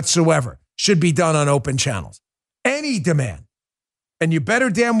censorship whatsoever should be done on open channels. Any demand. And you better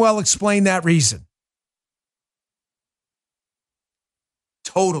damn well explain that reason.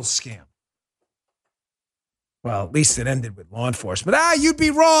 Total scam. Well, at least it ended with law enforcement. You'd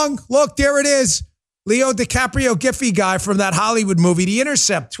be wrong. Look, there it is. Leo DiCaprio Giffy guy from that Hollywood movie, The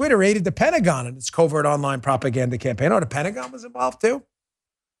Intercept. Twitter aided the Pentagon in its covert online propaganda campaign. Oh, the Pentagon was involved too?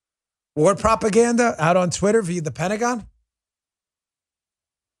 War propaganda out on Twitter via the Pentagon?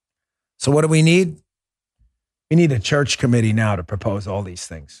 So what do we need? We need a church committee now to propose all these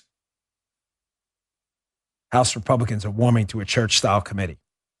things. House Republicans are warming to a church-style committee.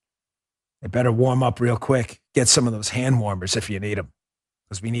 They better warm up real quick. Get some of those hand warmers if you need them,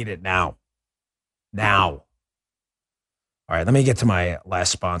 because we need it now. Now. All right, let me get to my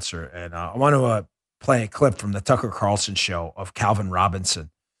last sponsor. And I want to play a clip from the Tucker Carlson show of Calvin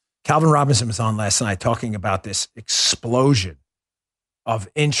Robinson. Calvin Robinson was on last night talking about this explosion of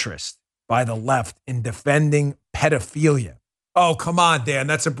interest by the left in defending pedophilia. Oh, come on, Dan.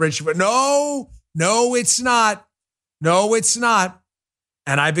 That's a bridge. But no, it's not. No, it's not.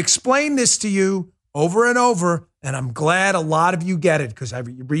 And I've explained this to you over and over, and I'm glad a lot of you get it because I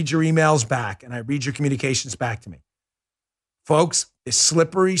read your emails back and I read your communications back to me. Folks, this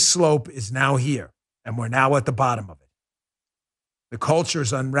slippery slope is now here, and we're now at the bottom of it. The culture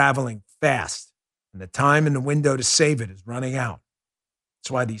is unraveling fast, and the time and the window to save it is running out.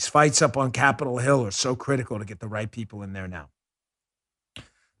 That's why these fights up on Capitol Hill are so critical to get the right people in there now.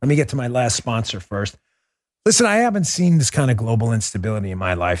 Let me get to my last sponsor first. Listen, I haven't seen this kind of global instability in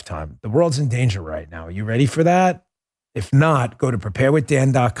my lifetime. The world's in danger right now. Are you ready for that? If not, go to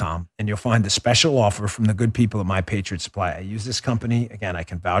preparewithdan.com and you'll find a special offer from the good people at My Patriot Supply. I use this company. Again, I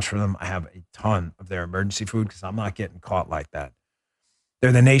can vouch for them. I have a ton of their emergency food because I'm not getting caught like that.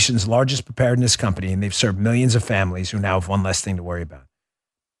 They're the nation's largest preparedness company, and they've served millions of families who now have one less thing to worry about.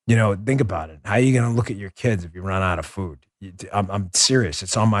 You know, think about it. How are you going to look at your kids if you run out of food? I'm serious.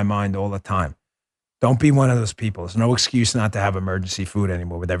 It's on my mind all the time. Don't be one of those people. There's no excuse not to have emergency food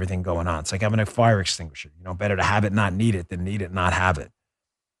anymore with everything going on. It's like having a fire extinguisher. You know, better to have it, not need it, than need it, not have it.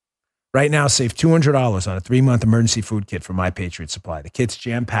 Right now, save $200 on a 3-month emergency food kit from My Patriot Supply. The kit's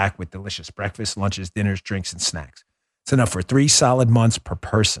jam-packed with delicious breakfast, lunches, dinners, drinks, and snacks. It's enough for 3 solid months per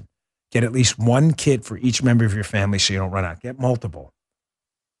person. Get at least one kit for each member of your family so you don't run out. Get multiple.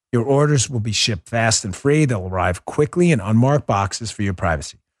 Your orders will be shipped fast and free. They'll arrive quickly in unmarked boxes for your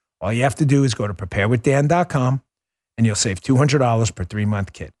privacy. All you have to do is go to preparewithdan.com and you'll save $200 per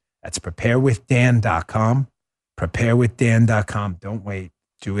 3-month kit. That's preparewithdan.com. Preparewithdan.com. Don't wait.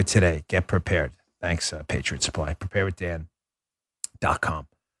 Do it today. Get prepared. Thanks, Patriot Supply. Preparewithdan.com.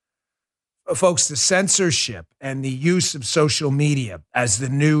 Folks, the censorship and the use of social media as the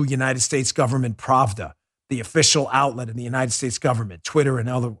new United States government Pravda, the official outlet of the United States government, Twitter and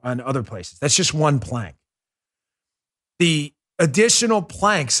other places. That's just one plank. The additional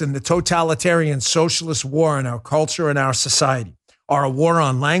planks in the totalitarian socialist war in our culture and our society are a war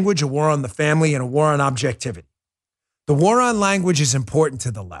on language, a war on the family, and a war on objectivity. The war on language is important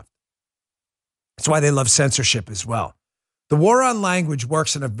to the left. That's why they love censorship as well. The war on language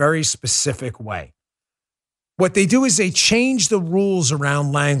works in a very specific way. What they do is they change the rules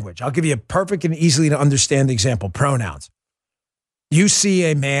around language. I'll give you a perfect and easily to understand example, pronouns. You see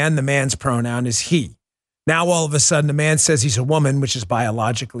a man, the man's pronoun is he. Now, all of a sudden, the man says he's a woman, which is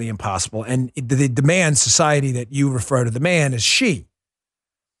biologically impossible. And the demand society that you refer to the man as she.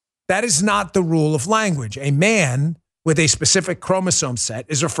 That is not the rule of language. A man with a specific chromosome set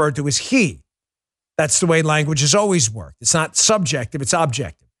is referred to as he. That's the way language has always worked. It's not subjective, it's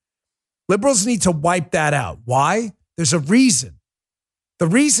objective. Liberals need to wipe that out. Why? There's a reason. The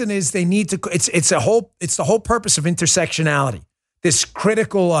reason is they need to, it's the whole purpose of intersectionality. This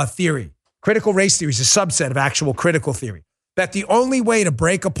critical theory. Critical race theory is a subset of actual critical theory. That the only way to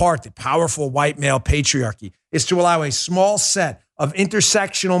break apart the powerful white male patriarchy is to allow a small set of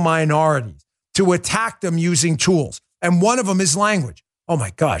intersectional minorities to attack them using tools. And one of them is language. Oh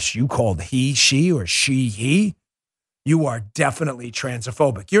my gosh, you called he, she, or she, he? You are definitely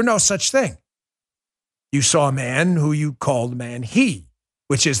transphobic. You're no such thing. You saw a man who you called man he,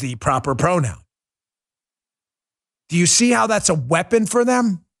 which is the proper pronoun. Do you see how that's a weapon for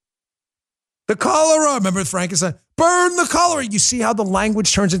them? The cholera, remember Frankenstein? Burn the cholera. You see how the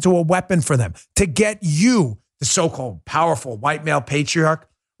language turns into a weapon for them to get you, the so-called powerful white male patriarch,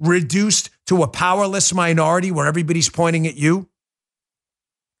 reduced to a powerless minority where everybody's pointing at you?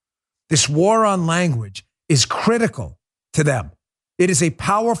 This war on language is critical to them. It is a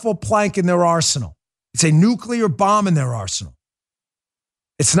powerful plank in their arsenal. It's a nuclear bomb in their arsenal.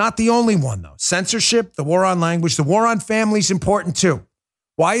 It's not the only one, though. Censorship, the war on language, the war on family is important, too.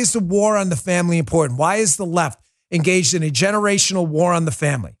 Why is the war on the family important? Why is the left engaged in a generational war on the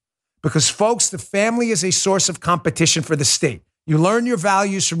family? Because, folks, the family is a source of competition for the state. You learn your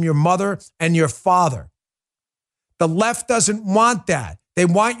values from your mother and your father. The left doesn't want that. They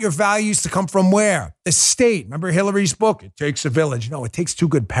want your values to come from where? The state. Remember Hillary's book, It Takes a Village. No, it takes two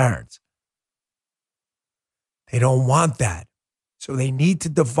good parents. They don't want that. So they need to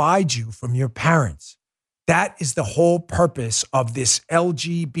divide you from your parents. That is the whole purpose of this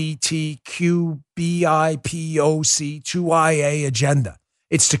LGBTQBIPOC2IA agenda.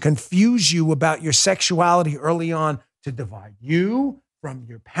 It's to confuse you about your sexuality early on, to divide you from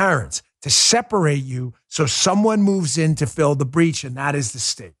your parents, to separate you so someone moves in to fill the breach, and that is the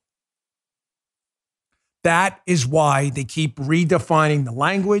state. That is why they keep redefining the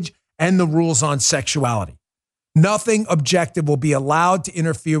language and the rules on sexuality. Nothing objective will be allowed to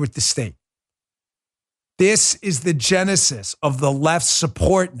interfere with the state. This is the genesis of the left's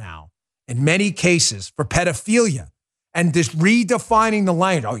support now, in many cases, for pedophilia and this redefining the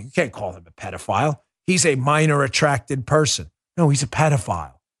language. Oh, you can't call him a pedophile. He's a minor attracted person. No, he's a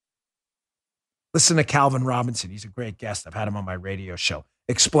pedophile. Listen to Calvin Robinson. He's a great guest. I've had him on my radio show.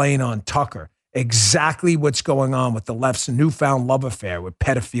 Explain on Tucker exactly what's going on with the left's newfound love affair with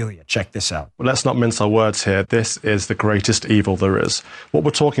pedophilia. Check this out. Well, let's not mince our words here. This is the greatest evil there is. What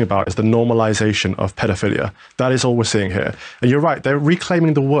we're talking about is the normalization of pedophilia. That is all we're seeing here. And you're right, they're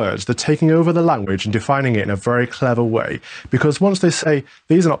reclaiming the words. They're taking over the language and defining it in a very clever way. Because once they say,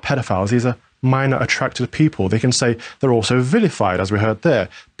 these are not pedophiles, these are minor attracted people, they can say they're also vilified, as we heard there,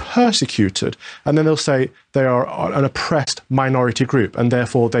 persecuted, and then they'll say they are an oppressed minority group and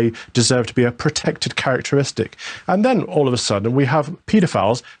therefore they deserve to be a protected characteristic. And then all of a sudden we have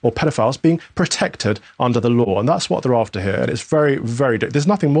pedophiles or pedophiles being protected under the law, and that's what they're after here. And it's very, very, there's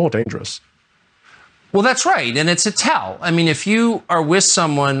nothing more dangerous. Well, that's right. And it's a tell. I mean, if you are with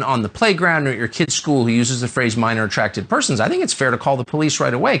someone on the playground or at your kid's school who uses the phrase minor attracted persons, I think it's fair to call the police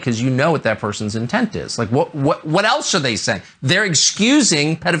right away because you know what that person's intent is. Like, what else are they saying? They're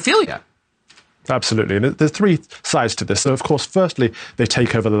excusing pedophilia. Absolutely. And there's three sides to this. So, of course, firstly, they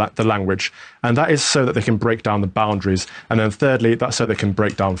take over the language, and that is so that they can break down the boundaries. And then thirdly, that's so they can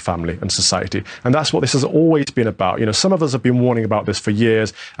break down family and society. And that's what this has always been about. You know, some of us have been warning about this for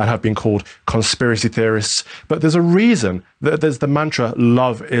years and have been called conspiracy theorists. But there's a reason that there's the mantra,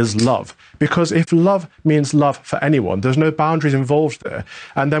 love is love. Because if love means love for anyone, there's no boundaries involved there.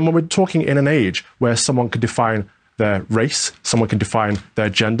 And then when we're talking in an age where someone could define their race, someone can define their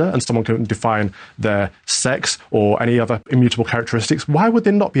gender, and someone can define their sex or any other immutable characteristics, why would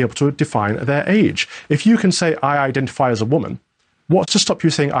they not be able to define their age? If you can say, I identify as a woman, what's to stop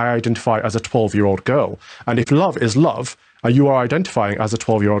you saying, I identify as a 12-year-old girl? And if love is love, and you are identifying as a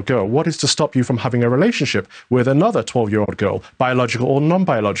 12-year-old girl, what is to stop you from having a relationship with another 12-year-old girl, biological or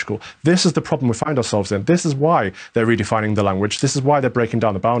non-biological? This is the problem we find ourselves in. This is why they're redefining the language. This is why they're breaking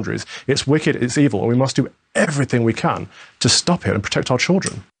down the boundaries. It's wicked, it's evil, and we must do everything we can to stop it and protect our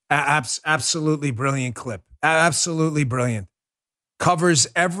children. Absolutely brilliant clip. Absolutely brilliant. Covers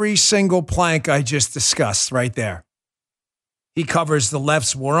every single plank I just discussed right there. He covers the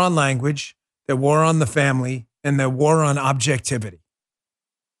left's war on language, their war on the family, and their war on objectivity.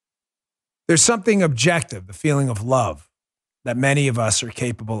 There's something objective, the feeling of love, that many of us are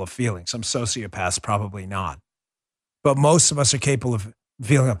capable of feeling. Some sociopaths probably not. But most of us are capable of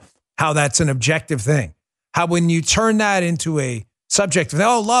feeling of how that's an objective thing. How when you turn that into a subjective thing,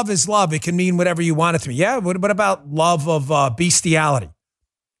 oh, love is love. It can mean whatever you want it to mean. Yeah, what about love of bestiality?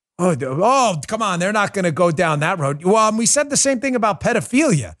 Oh, come on, they're not going to go down that road. Well, and we said the same thing about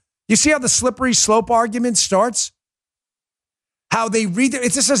pedophilia. You see how the slippery slope argument starts? How they read it.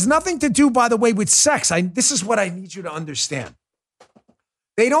 This has nothing to do, by the way, with sex. This is what I need you to understand.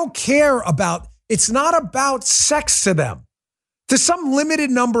 They don't care about, it's not about sex to them. To some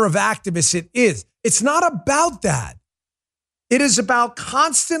limited number of activists, it is. It's not about that. It is about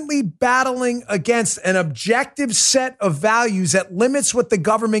constantly battling against an objective set of values that limits what the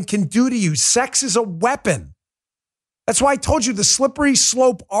government can do to you. Sex is a weapon. That's why I told you the slippery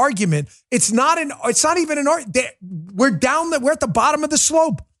slope argument. It's not even an argument. We're at the bottom of the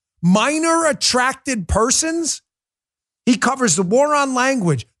slope. Minor attracted persons. He covers the war on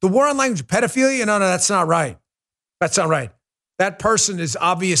language. The war on language, pedophilia. No, that's not right. That's not right. That person is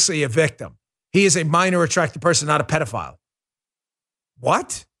obviously a victim. He is a minor attracted person, not a pedophile.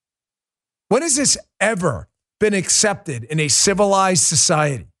 What? When has this ever been accepted in a civilized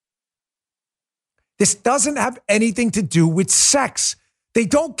society? This doesn't have anything to do with sex. They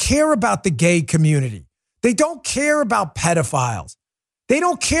don't care about the gay community. They don't care about pedophiles. They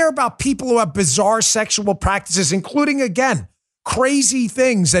don't care about people who have bizarre sexual practices, including, again, crazy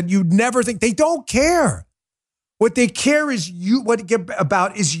things that you'd never think. They don't care. What they care is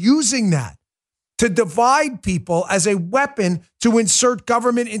is using that to divide people as a weapon to insert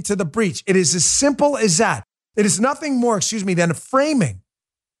government into the breach. It is as simple as that. It is nothing more, than a framing.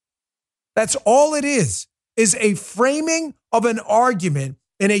 That's all it is a framing of an argument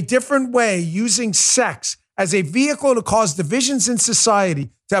in a different way, using sex as a vehicle to cause divisions in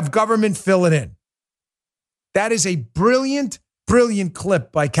society, to have government fill it in. That is a brilliant, brilliant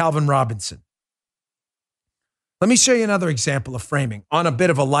clip by Calvin Robinson. Let me show you another example of framing on a bit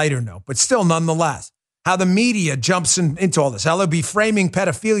of a lighter note, but still nonetheless, how the media jumps into all this. How they'll be framing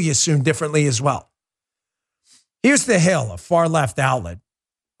pedophilia soon differently as well. Here's The Hill, a far-left outlet.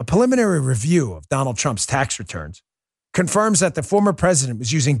 A preliminary review of Donald Trump's tax returns confirms that the former president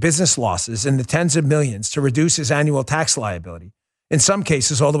was using business losses in the tens of millions to reduce his annual tax liability, in some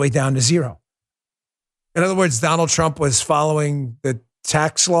cases all the way down to zero. In other words, Donald Trump was following the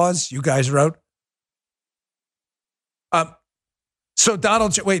tax laws you guys wrote.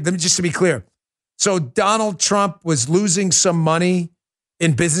 Just to be clear. So Donald Trump was losing some money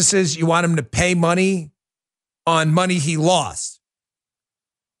in businesses. You want him to pay money on money he lost.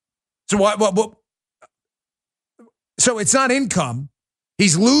 So So it's not income.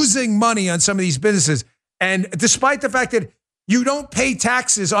 He's losing money on some of these businesses. And despite the fact that you don't pay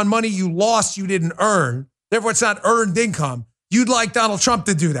taxes on money you lost, you didn't earn, therefore it's not earned income, you'd like Donald Trump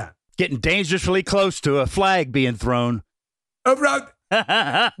to do that. Getting dangerously close to a flag being thrown. Come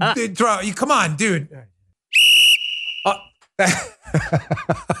on, dude.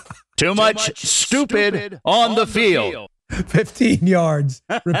 Too much stupid on the field. 15 yards,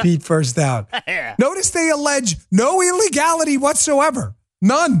 repeat first down. Notice they allege no illegality whatsoever.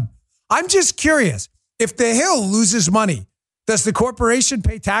 None. I'm just curious. If the Hill loses money, does the corporation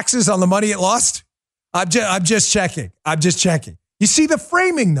pay taxes on the money it lost? I'm just checking. You see the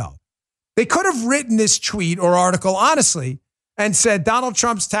framing, though. They could have written this tweet or article, honestly, and said Donald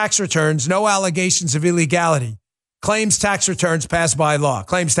Trump's tax returns, no allegations of illegality. Claims tax returns passed by law.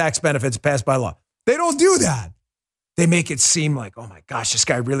 Claims tax benefits passed by law. They don't do that. They make it seem like, oh my gosh, this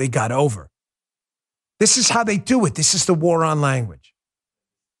guy really got over. This is how they do it. This is the war on language.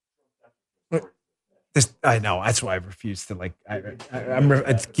 I know. That's why I refuse to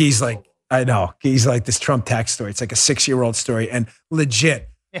Guy's like this Trump tax story. It's like a 6-year-old story and legit.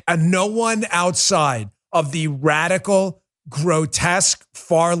 And no one outside of the radical, grotesque,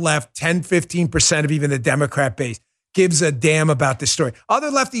 far left, 10, 15% of even the Democrat base gives a damn about this story. Other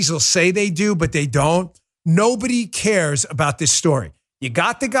lefties will say they do, but they don't. Nobody cares about this story. You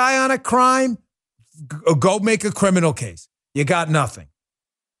got the guy on a crime, go make a criminal case. You got nothing.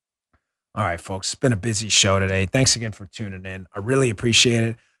 All right, folks, it's been a busy show today. Thanks again for tuning in. I really appreciate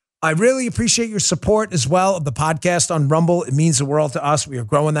it. I really appreciate your support as well of the podcast on Rumble. It means the world to us. We are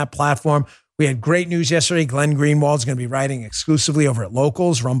growing that platform. We had great news yesterday. Glenn Greenwald is going to be writing exclusively over at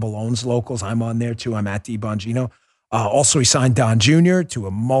Locals. Rumble owns Locals. I'm on there too. I'm at D Bongino. Also, he signed Don Jr. to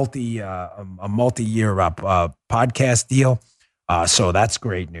a multi-year podcast deal. So that's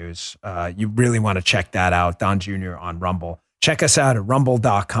great news. You really want to check that out. Don Jr. on Rumble. Check us out at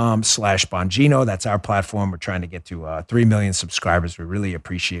rumble.com/Bongino. That's our platform. We're trying to get to 3 million subscribers. We really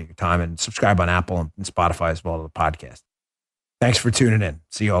appreciate your time, and subscribe on Apple and Spotify as well to the podcast. Thanks for tuning in.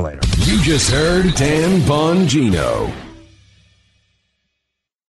 See you all later. You just heard Dan Bongino.